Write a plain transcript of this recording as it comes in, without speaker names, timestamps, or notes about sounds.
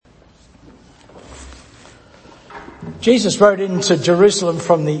Jesus rode into Jerusalem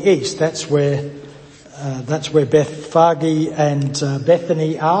from the east. That's where Bethphage and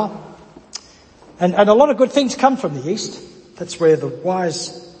Bethany are. And a lot of good things come from the east. That's where the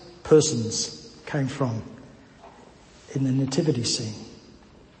wise persons came from in the nativity scene.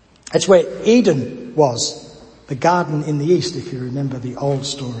 That's where Eden was, the garden in the east, if you remember the old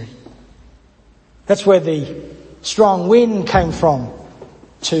story. That's where the strong wind came from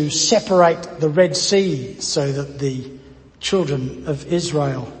to separate the Red Sea so that the children of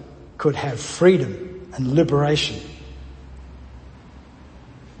Israel could have freedom and liberation.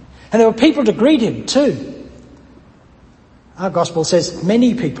 And there were people to greet him too. Our gospel says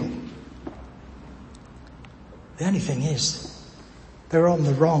many people. The only thing is, they're on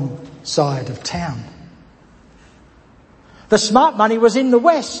the wrong side of town. The smart money was in the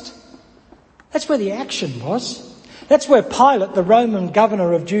west. That's where the action was. That's where Pilate, the Roman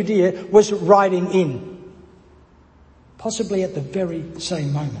governor of Judea, was riding in. Possibly at the very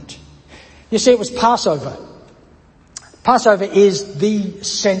same moment. You see, it was Passover. Passover is the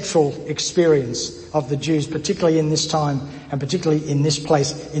central experience of the Jews, particularly in this time and particularly in this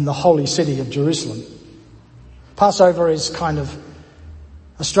place in the holy city of Jerusalem. Passover is kind of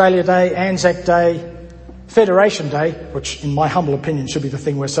Australia Day, Anzac Day, Federation Day, which in my humble opinion should be the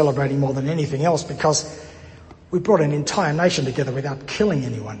thing we're celebrating more than anything else, because we brought an entire nation together without killing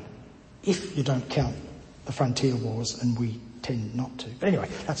anyone, if you don't count the frontier wars, and we tend not to. But anyway,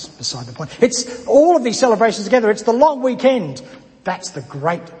 that's beside the point. It's all of these celebrations together. It's the long weekend. That's the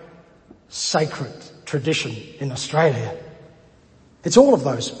great sacred tradition in Australia. It's all of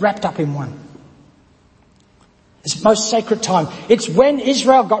those wrapped up in one. It's the most sacred time. It's when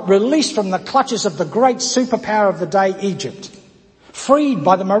Israel got released from the clutches of the great superpower of the day, Egypt. Freed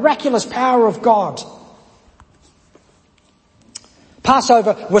by the miraculous power of God.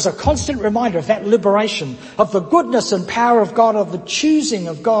 Passover was a constant reminder of that liberation, of the goodness and power of God, of the choosing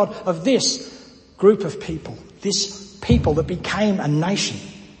of God, of this group of people, this people that became a nation.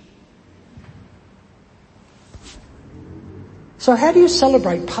 So how do you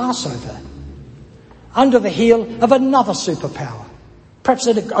celebrate Passover under the heel of another superpower? Perhaps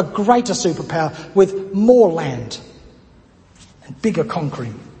a greater superpower with more land and bigger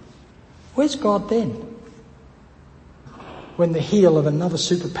conquering. Where's God then? When the heel of another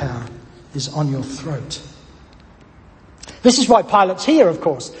superpower is on your throat. This is why Pilate's here, of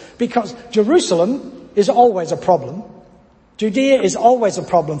course, because Jerusalem is always a problem. Judea is always a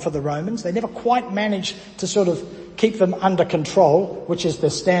problem for the Romans. They never quite manage to sort of keep them under control, which is the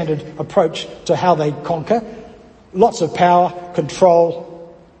standard approach to how they conquer. Lots of power,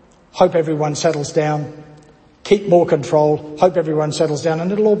 control, hope everyone settles down, keep more control, hope everyone settles down,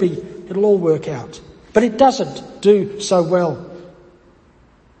 and it'll all work out. But it doesn't do so well.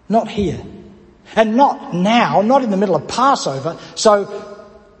 Not here. And not now, not in the middle of Passover. So,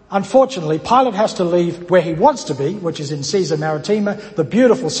 unfortunately, Pilate has to leave where he wants to be, which is in Caesar Maritima, the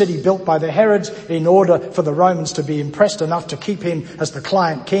beautiful city built by the Herods in order for the Romans to be impressed enough to keep him as the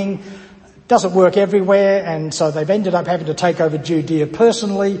client king. Doesn't work everywhere, and so they've ended up having to take over Judea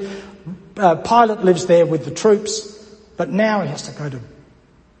personally. Pilate lives there with the troops, but now he has to go to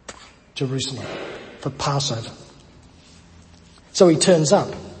Jerusalem for Passover. So he turns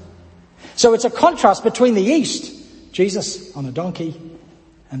up. So it's a contrast between the east, Jesus on a donkey,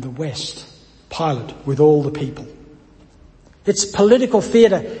 and the west, Pilate with all the people. It's political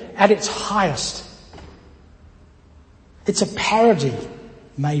theatre at its highest. It's a parody,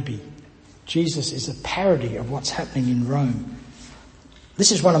 maybe. Jesus is a parody of what's happening in Rome.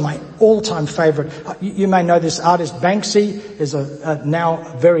 This is one of my all-time favourite. You may know this artist, Banksy, is a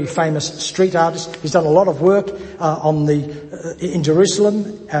now very famous street artist. He's done a lot of work in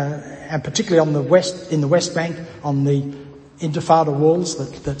Jerusalem, and particularly on in the West Bank, on the Intifada walls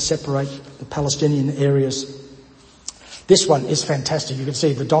that separate the Palestinian areas. This one is fantastic. You can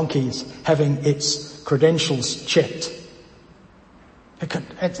see the donkey is having its credentials checked.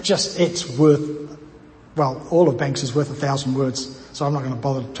 It's worth, well, all of Banks is worth 1,000 words, so I'm not going to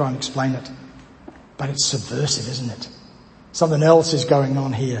bother to try and explain it. But it's subversive, isn't it? Something else is going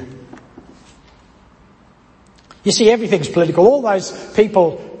on here. You see, everything's political. All those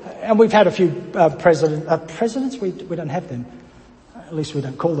people, and we've had a few presidents, we don't have them. At least we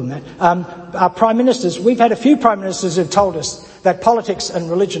don't call them that. Our prime ministers, we've had a few prime ministers who've told us that politics and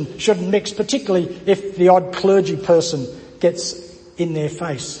religion shouldn't mix, particularly if the odd clergy person gets in their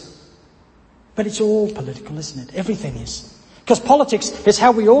face. But it's all political, isn't it? Everything is. Because politics is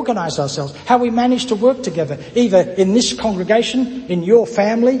how we organise ourselves, how we manage to work together, either in this congregation, in your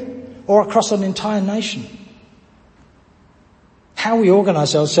family, or across an entire nation. How we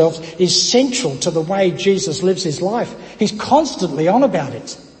organise ourselves is central to the way Jesus lives his life. He's constantly on about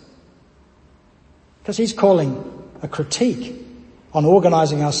it. Because he's calling a critique on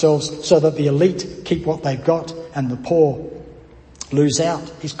organising ourselves so that the elite keep what they've got and the poor lose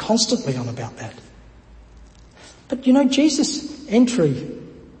out. He's constantly on about that. But Jesus' entry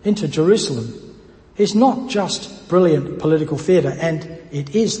into Jerusalem is not just brilliant political theatre, and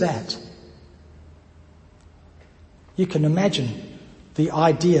it is that. You can imagine the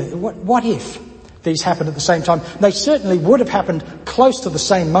idea, what if these happened at the same time? They certainly would have happened close to the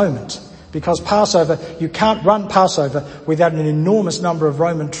same moment, because Passover, you can't run Passover without an enormous number of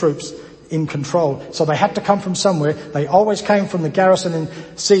Roman troops in control. So they had to come from somewhere. They always came from the garrison in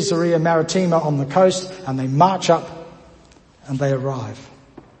Caesarea Maritima on the coast, and they march up and they arrive.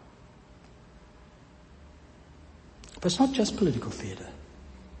 But it's not just political theatre.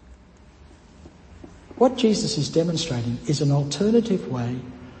 What Jesus is demonstrating is an alternative way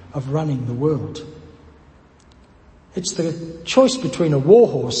of running the world. It's the choice between a war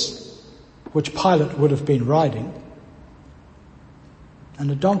horse, which Pilate would have been riding, and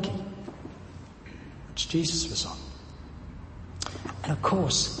a donkey, which Jesus was on. And of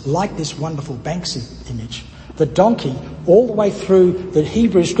course, like this wonderful Banksy image, the donkey, all the way through the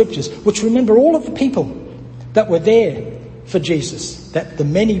Hebrew scriptures, which remember all of the people that were there for Jesus, that the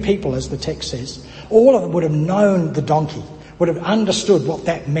many people, as the text says, all of them would have known the donkey, would have understood what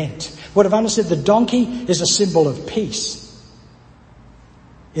that meant, would have understood the donkey is a symbol of peace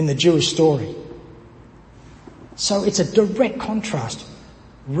in the Jewish story. So it's a direct contrast.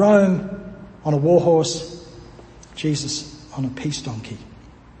 Rome on a war horse, Jesus on a peace donkey.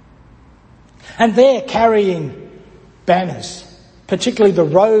 And they're carrying banners, particularly the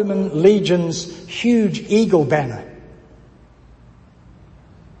Roman legion's huge eagle banner.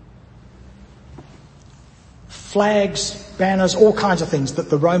 Flags, banners, all kinds of things that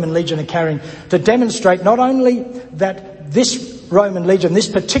the Roman legion are carrying to demonstrate not only that this Roman legion, this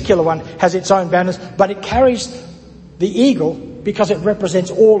particular one, has its own banners, but it carries the eagle because it represents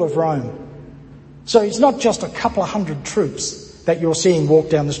all of Rome. So it's not just a couple of hundred troops that you're seeing walk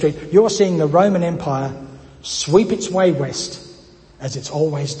down the street. You're seeing the Roman Empire sweep its way west, as it's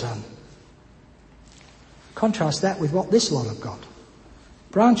always done. Contrast that with what this lot have got.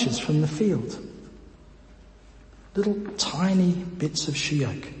 Branches from the field. Little tiny bits of she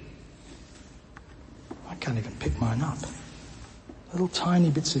oak. I can't even pick mine up. Little tiny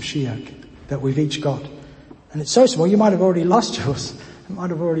bits of she oak that we've each got. And it's so small you might have already lost yours. It might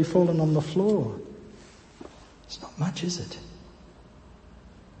have already fallen on the floor. It's not much, is it?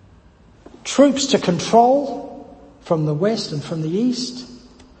 Troops to control from the west and from the east.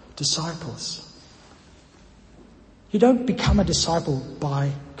 Disciples. You don't become a disciple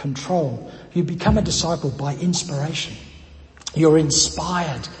by control. You become a disciple by inspiration. You're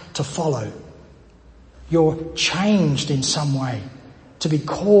inspired to follow. You're changed in some way to be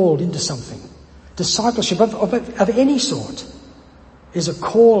called into something. Discipleship of any sort is a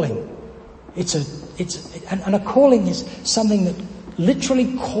calling. And a calling is something that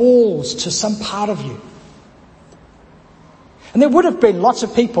literally calls to some part of you. And there would have been lots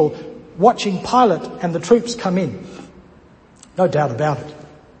of people watching Pilate and the troops come in. No doubt about it.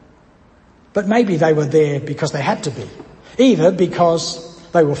 But maybe they were there because they had to be. Either because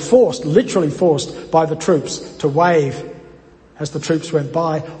they were forced, literally forced by the troops to wave as the troops went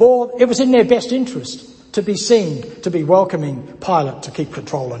by, or it was in their best interest to be seen, to be welcoming Pilate to keep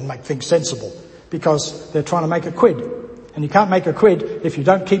control and make things sensible, because they're trying to make a quid. And you can't make a quid if you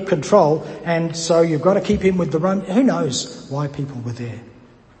don't keep control, and so you've got to keep in with the Roman. Who knows why people were there?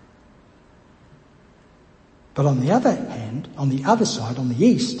 But on the other hand, on the other side, on the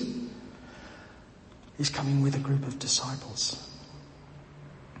east, is coming with a group of disciples.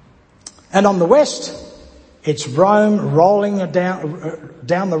 And on the west, it's Rome rolling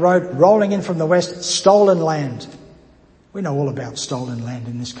down the road, rolling in from the west, stolen land. We know all about stolen land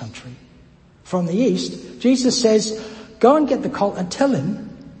in this country. From the east, Jesus says, go and get the colt and tell him,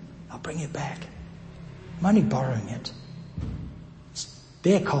 I'll bring it back. I'm only borrowing it. It's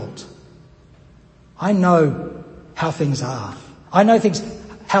their colt. I know how things are. I know things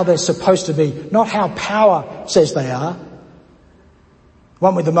how they're supposed to be, not how power says they are.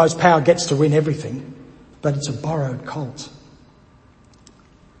 One with the most power gets to win everything, but it's a borrowed colt.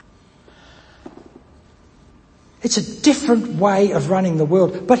 It's a different way of running the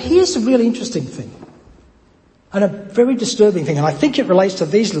world. But here's a really interesting thing, and a very disturbing thing, and I think it relates to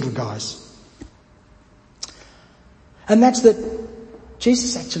these little guys. And that's that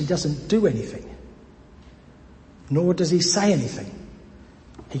Jesus actually doesn't do anything, nor does he say anything.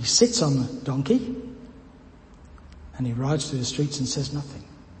 He sits on the donkey And he rides through the streets and says nothing.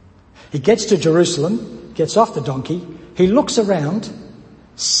 He gets to Jerusalem, gets off the donkey, he looks around,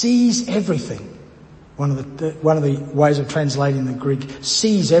 sees everything. One of the ways of translating the Greek,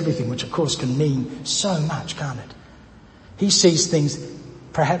 sees everything, which of course can mean so much, can't it? He sees things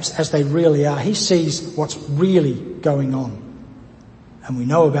perhaps as they really are. He sees what's really going on. And we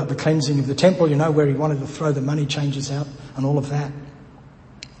know about the cleansing of the temple, where he wanted to throw the money changers out and all of that.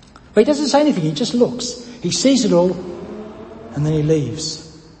 But he doesn't say anything, he just looks. He sees it all and then he leaves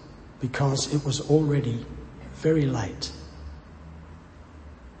because it was already very late.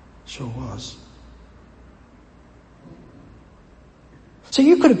 Sure was. So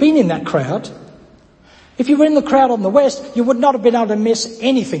you could have been in that crowd. If you were in the crowd on the west, you would not have been able to miss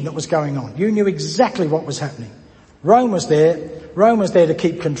anything that was going on. You knew exactly what was happening. Rome was there to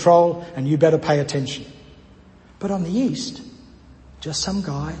keep control, and you better pay attention. But on the east, just some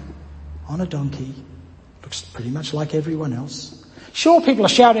guy on a donkey, looks pretty much like everyone else. Sure, people are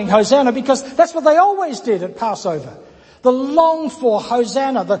shouting Hosanna because that's what they always did at Passover. The longed for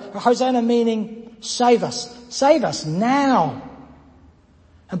Hosanna, the Hosanna meaning save us now.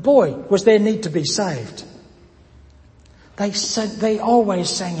 And boy, was there need to be saved. They always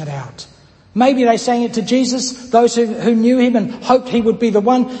sang it out. Maybe they sang it to Jesus, those who knew him and hoped he would be the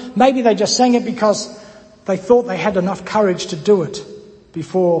one. Maybe they just sang it because they thought they had enough courage to do it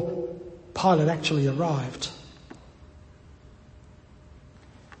before Pilate actually arrived.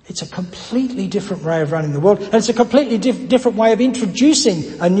 It's a completely different way of running the world. And it's a completely different way of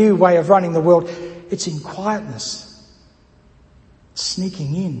introducing a new way of running the world. It's in quietness. It's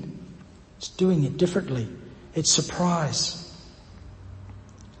sneaking in. It's doing it differently. It's surprise.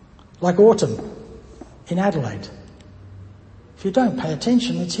 Like autumn in Adelaide. If you don't pay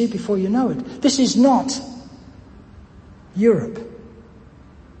attention, it's here before you know it. This is not Europe.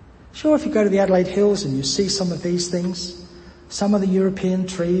 Sure, if you go to the Adelaide Hills and you see some of these things, some of the European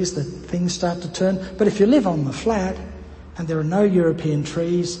trees, that things start to turn. But if you live on the flat and there are no European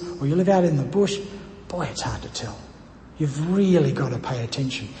trees, or you live out in the bush, boy, it's hard to tell. You've really got to pay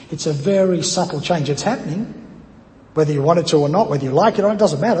attention. It's a very subtle change. It's happening. Whether you want it to or not, whether you like it or not, it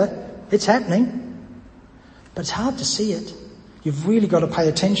doesn't matter. It's happening. But it's hard to see it. You've really got to pay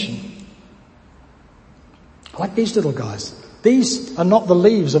attention. Like these little guys. These are not the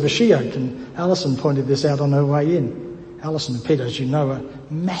leaves of a she oak, and Alison pointed this out on her way in. Alison and Peter, as you know, are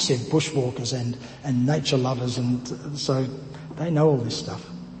massive bushwalkers and nature lovers, and so they know all this stuff.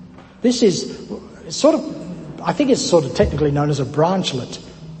 This is I think it's sort of technically known as a branchlet.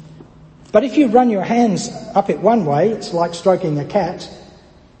 But if you run your hands up it one way, it's like stroking a cat.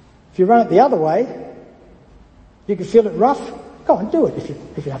 If you run it the other way, you can feel it rough. Go on, do it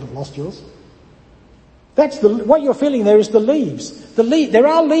if you haven't lost yours. What you're feeling there is the leaves. There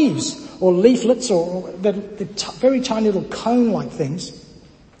are leaves or leaflets or the very tiny little cone-like things.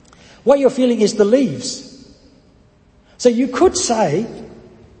 What you're feeling is the leaves. So you could say,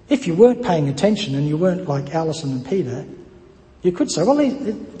 if you weren't paying attention and you weren't like Alison and Peter, you could say, well,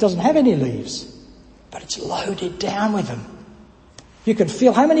 it doesn't have any leaves, but it's loaded down with them. You can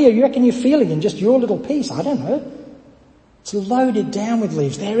feel, how many you reckon you're feeling in just your little piece? I don't know. It's loaded down with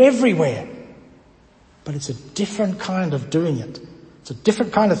leaves. They're everywhere. But it's a different kind of doing it. It's a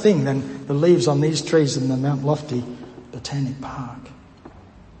different kind of thing than the leaves on these trees in the Mount Lofty Botanic Park.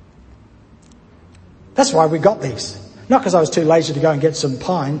 That's why we got these. Not because I was too lazy to go and get some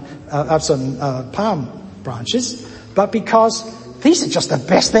palm branches, but because these are just the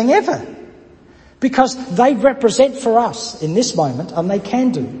best thing ever. Because they represent for us in this moment, and they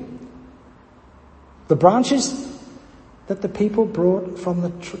can do, the branches that the people brought from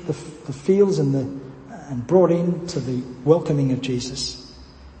the fields and brought in to the welcoming of Jesus.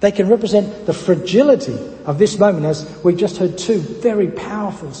 They can represent the fragility of this moment, as we just heard two very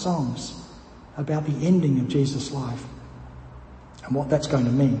powerful songs about the ending of Jesus' life and what that's going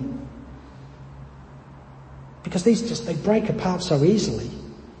to mean. Because they break apart so easily.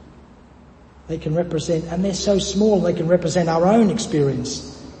 They can represent, and they're so small, they can represent our own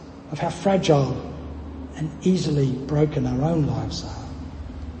experience of how fragile and easily broken our own lives are.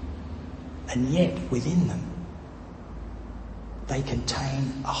 And yet, within them, they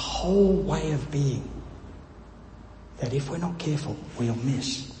contain a whole way of being that if we're not careful, we'll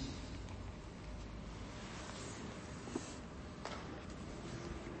miss.